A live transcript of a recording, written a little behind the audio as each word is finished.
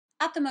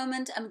At the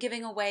moment, I'm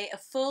giving away a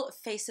full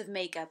face of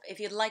makeup. If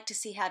you'd like to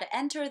see how to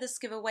enter this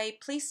giveaway,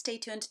 please stay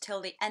tuned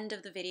till the end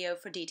of the video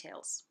for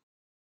details.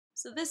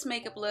 So this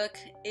makeup look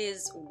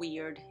is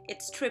weird.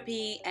 It's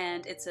trippy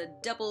and it's a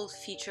double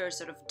feature,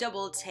 sort of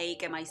double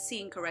take, am I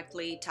seeing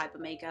correctly type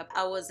of makeup.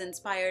 I was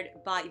inspired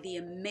by the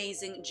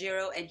amazing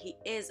Jiro, and he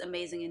is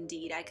amazing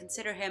indeed. I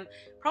consider him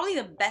probably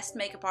the best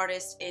makeup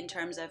artist in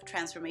terms of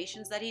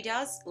transformations that he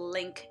does.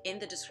 Link in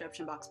the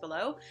description box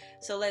below.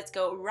 So let's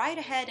go right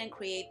ahead and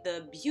create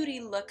the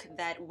beauty look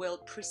that will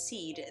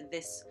precede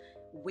this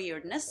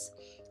weirdness.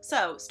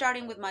 So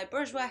starting with my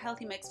Bourjois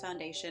Healthy Mix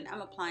foundation,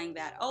 I'm applying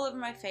that all over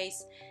my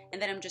face,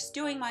 and then I'm just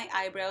doing my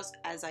eyebrows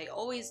as I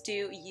always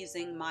do,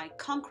 using my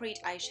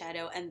concrete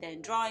eyeshadow and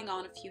then drawing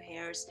on a few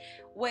hairs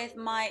with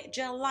my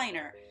gel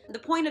liner. The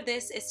point of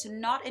this is to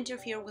not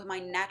interfere with my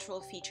natural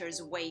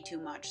features way too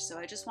much. So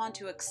I just want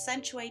to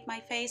accentuate my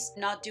face,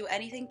 not do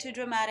anything too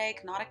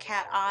dramatic, not a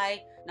cat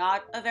eye,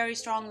 not a very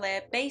strong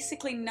lip,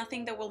 basically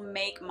nothing that will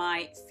make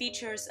my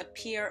features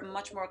appear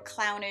much more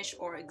clownish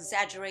or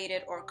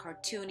exaggerated or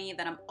cartoony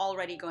than I'm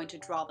already going to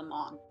draw them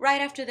on.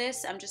 Right after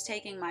this, I'm just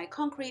taking my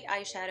concrete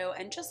eyeshadow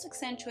and just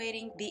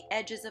accentuating the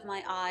edges of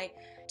my eye,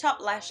 top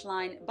lash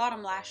line,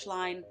 bottom lash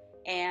line,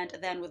 and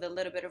then with a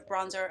little bit of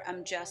bronzer,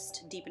 I'm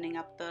just deepening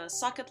up the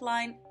socket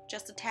line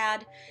just a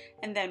tad.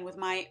 And then with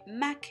my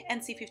MAC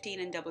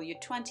NC15 and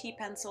W20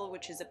 pencil,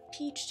 which is a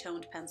peach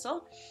toned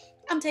pencil,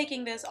 I'm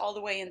taking this all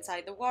the way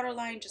inside the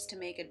waterline just to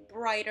make it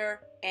brighter,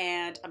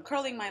 and I'm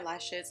curling my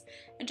lashes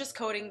and just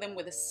coating them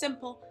with a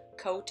simple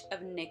coat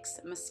of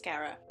NYX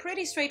mascara.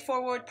 Pretty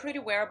straightforward, pretty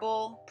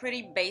wearable,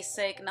 pretty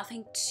basic,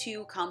 nothing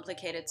too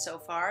complicated so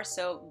far.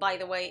 So by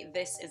the way,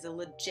 this is a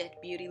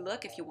legit beauty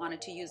look if you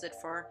wanted to use it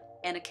for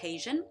an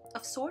occasion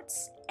of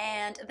sorts.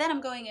 And then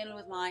I'm going in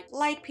with my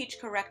light peach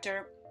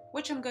corrector,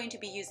 which I'm going to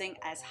be using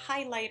as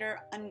highlighter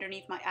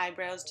underneath my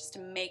eyebrows just to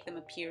make them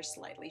appear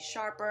slightly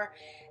sharper.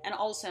 And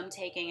also I'm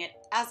taking it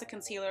as a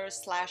concealer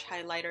slash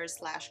highlighter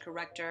slash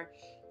corrector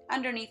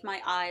underneath my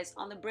eyes,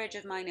 on the bridge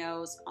of my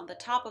nose, on the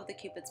top of the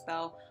cupid's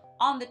bow,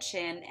 on the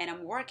chin, and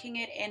I'm working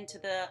it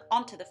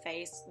onto the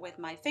face with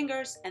my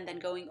fingers and then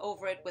going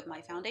over it with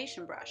my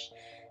foundation brush.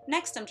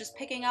 Next, I'm just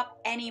picking up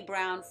any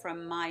brown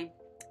from my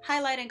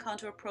Highlight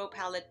Contour Pro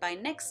palette by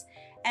NYX,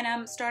 and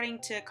I'm starting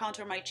to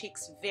contour my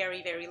cheeks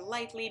very, very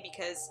lightly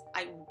because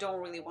I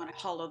don't really want to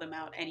hollow them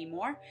out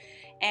anymore.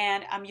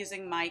 And I'm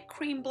using my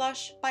cream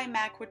blush by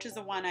MAC, which is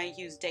the one I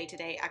use day to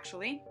day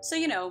actually. So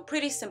you know,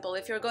 pretty simple.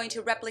 If you're going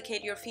to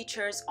replicate your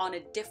features on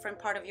a different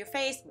part of your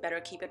face, better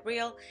keep it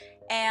real.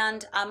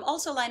 And I'm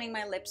also lining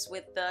my lips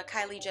with the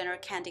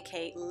Kylie Candy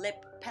K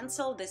lip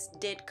pencil. This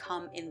did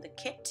come in the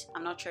kit.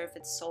 I'm not sure if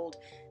it's sold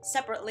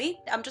separately.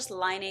 I'm just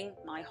lining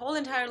my whole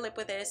entire lip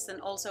with this and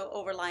also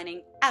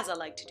overlining as I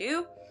like to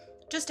do.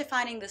 Just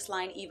defining this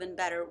line even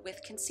better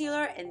with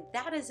concealer, and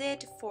that is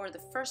it for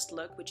the first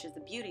look, which is the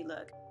beauty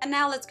look. And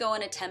now let's go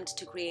and attempt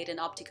to create an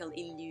optical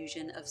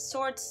illusion of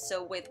sorts.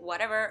 So with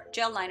whatever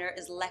gel liner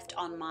is left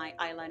on my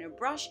eyeliner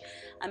brush,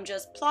 I'm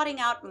just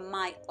plotting out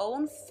my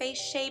own face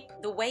shape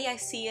the way I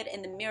see it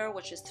in the mirror,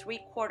 which is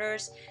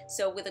 3/4.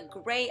 So with a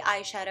gray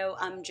eyeshadow,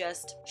 I'm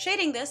just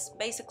shading this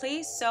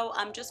basically. So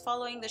I'm just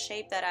following the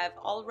shape that I've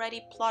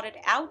already plotted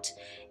out.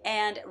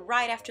 And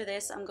right after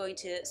this, I'm going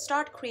to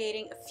start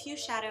creating a few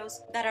shadows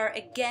that are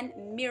again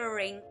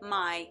mirroring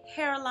my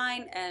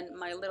hairline and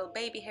my little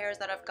baby hairs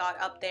that I've got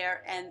up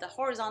there, and the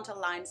horizontal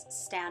lines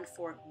stand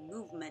for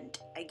movement.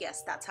 I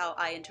guess that's how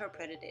I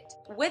interpreted it.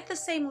 With the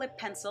same lip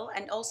pencil,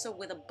 and also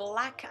with a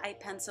black eye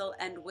pencil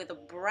and with a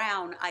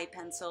brown eye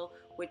pencil,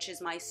 which is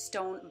my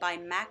Stone by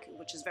MAC,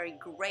 which is very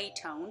gray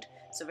toned,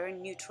 so very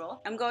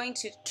neutral, I'm going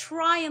to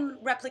try and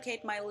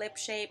replicate my lip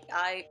shape.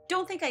 I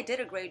don't think I did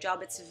a great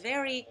job. It's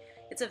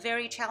a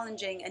very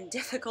challenging and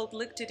difficult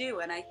look to do,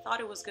 and I thought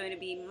it was going to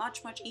be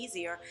much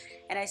easier.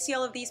 And I see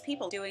all of these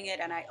people doing it,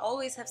 and I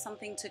always have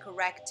something to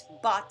correct,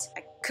 but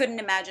I couldn't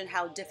imagine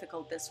how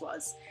difficult this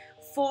was.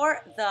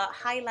 For the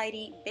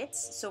highlighty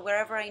bits, so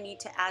wherever I need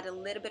to add a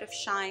little bit of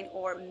shine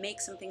or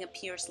make something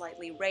appear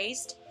slightly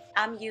raised,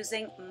 I'm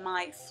using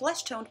my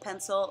flesh toned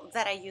pencil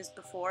that I used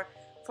before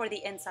for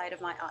the inside of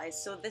my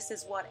eyes. So this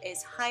is what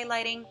is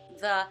highlighting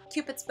the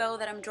cupid's bow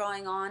that I'm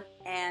drawing on,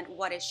 and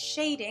what is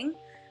shading.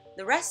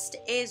 The rest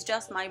is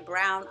just my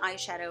brown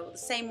eyeshadow, the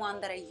same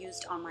one that I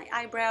used on my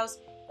eyebrows,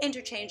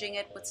 interchanging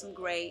it with some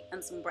gray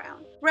and some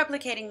brown.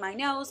 Replicating my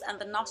nose and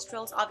the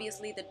nostrils.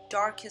 Obviously the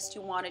darkest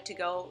you want it to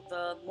go,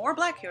 the more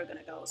black you're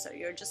gonna go. So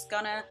you're just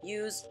gonna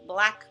use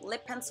black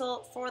lip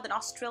pencil for the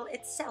nostril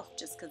itself,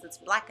 just because it's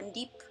black and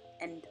deep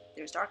and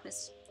there's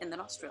darkness in the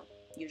nostril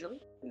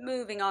usually.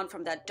 Moving on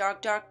from that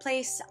dark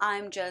place,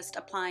 I'm just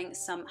applying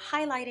some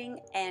highlighting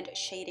and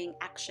shading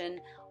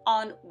action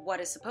on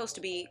what is supposed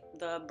to be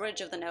the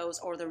bridge of the nose,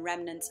 or the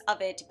remnants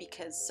of it,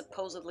 because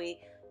supposedly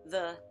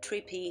the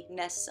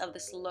trippiness of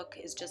this look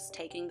is just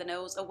taking the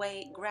nose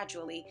away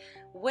gradually,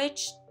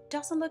 which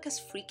doesn't look as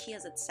freaky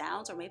as it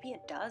sounds, or maybe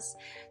it does.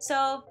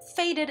 So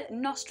faded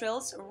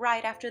nostrils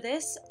right after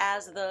this,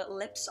 as the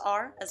lips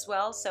are as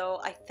well. So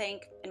I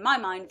think, in my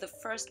mind, the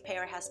first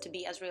pair has to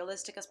be as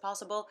realistic as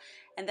possible,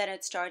 and then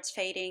it starts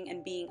fading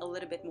and being a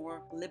little bit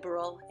more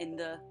liberal in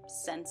the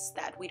sense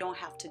that we don't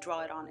have to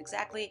draw it on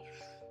exactly.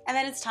 And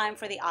then it's time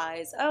for the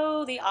eyes.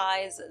 Oh, the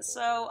eyes.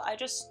 So I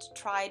just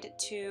tried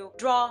to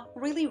draw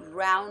really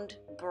round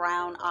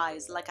brown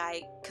eyes, like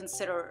I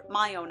consider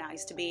my own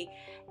eyes to be.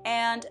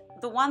 And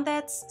the one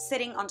that's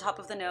sitting on top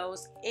of the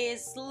nose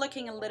is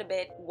looking a little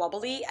bit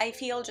wobbly, I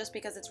feel, just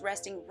because it's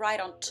resting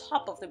right on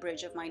top of the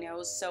bridge of my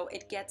nose, so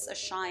it gets a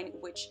shine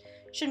which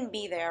shouldn't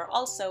be there.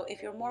 Also,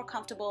 if you're more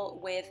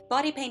comfortable with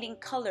body painting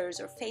colors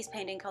or face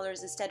painting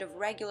colors instead of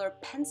regular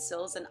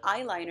pencils and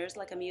eyeliners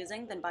like I'm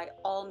using, then by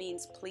all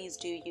means please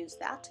do use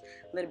that.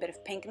 A little bit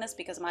of pinkness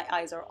because my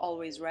eyes are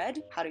always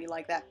red. How do you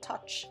like that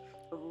touch?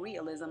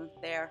 Realism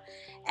there.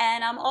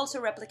 And I'm also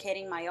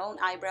replicating my own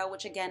eyebrow,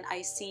 which again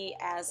I see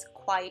as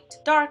quite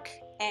dark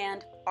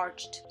and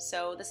arched.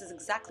 So this is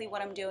exactly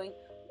what I'm doing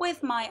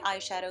with my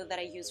eyeshadow that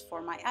I use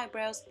for my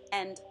eyebrows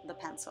and the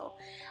pencil.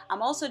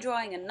 I'm also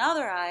drawing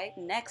another eye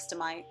next to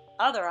my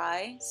other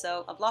eye,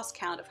 so I've lost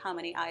count of how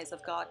many eyes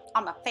I've got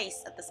on my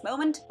face at this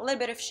moment. A little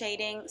bit of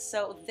shading,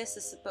 so this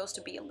is supposed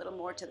to be a little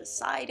more to the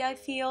side, I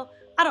feel.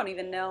 I don't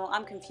even know,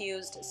 I'm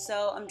confused.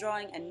 So I'm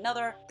drawing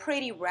another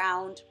pretty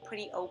round,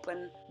 pretty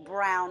open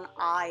brown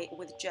eye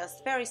with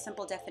just very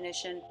simple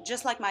definition,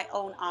 just like my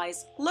own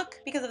eyes look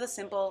because of the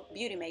simple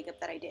beauty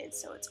makeup that I did.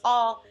 So it's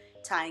all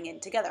tying in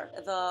together.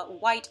 The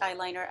white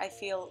eyeliner I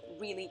feel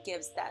really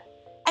gives that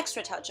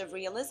extra touch of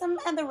realism,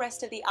 and the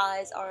rest of the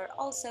eyes are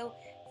also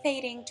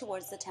fading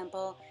towards the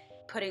temple.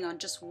 Putting on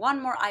just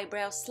one more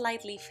eyebrow,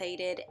 slightly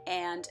faded,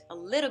 and a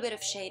little bit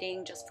of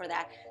shading just for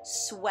that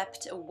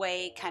swept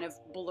away kind of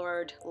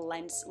blurred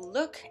lens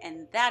look,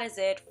 and that is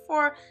it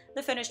for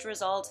the finished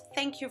result.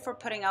 Thank you for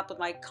putting up with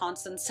my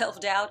constant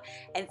self-doubt,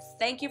 and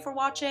thank you for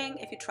watching.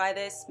 If you try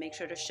this, make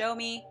sure to show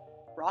me.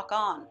 Rock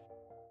on!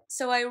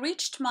 So I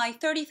reached my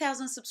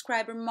 30,000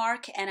 subscriber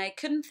mark, and I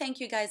couldn't thank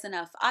you guys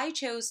enough. I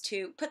chose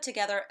to put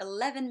together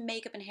 11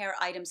 makeup and hair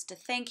items to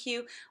thank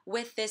you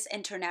with this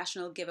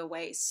international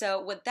giveaway. So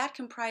what that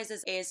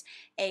comprises is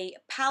a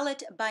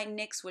palette by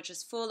NYX, which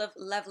is full of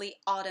lovely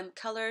autumn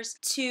colors,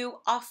 2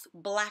 off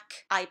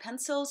black eye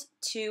pencils,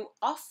 2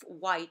 off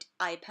white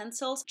eye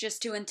pencils,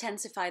 just to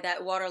intensify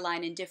that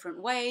waterline in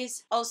different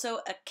ways. Also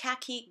a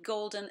khaki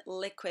golden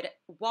liquid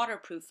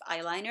waterproof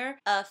eyeliner,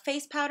 a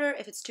face powder.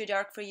 If it's too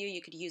dark for you,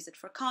 you could use it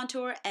for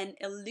contour, and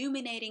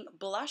illuminating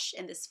blush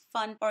in this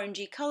fun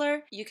orangey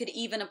color. You could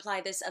even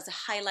apply this as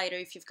a highlighter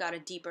if you've got a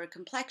deeper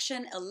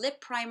complexion, a lip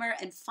primer,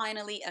 and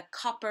finally a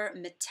copper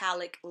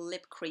metallic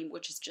lip cream,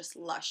 which is just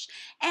lush.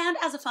 And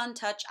as a fun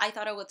touch, I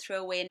thought I would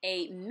throw in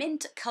a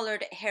mint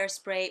colored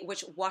hairspray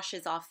which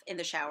washes off in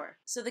the shower.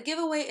 So the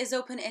giveaway is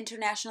open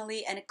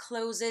internationally and it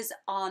closes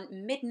on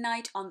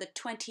midnight on the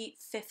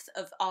 25th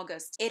of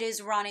August. It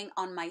is running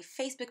on my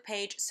Facebook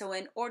page, so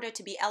in order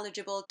to be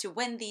eligible to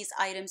win these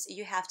items,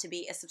 you have to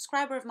be a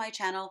subscriber of my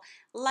channel,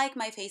 like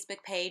my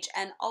Facebook page,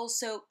 and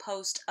also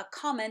post a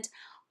comment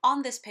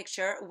on this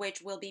picture,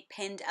 which will be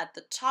pinned at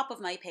the top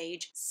of my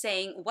page,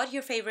 saying what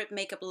your favorite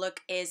makeup look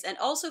is, and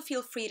also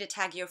feel free to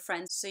tag your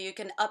friends so you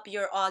can up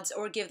your odds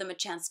or give them a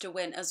chance to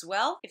win as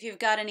well. If you've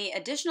got any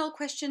additional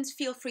questions,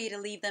 feel free to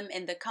leave them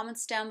in the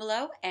comments down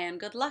below,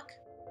 and good luck!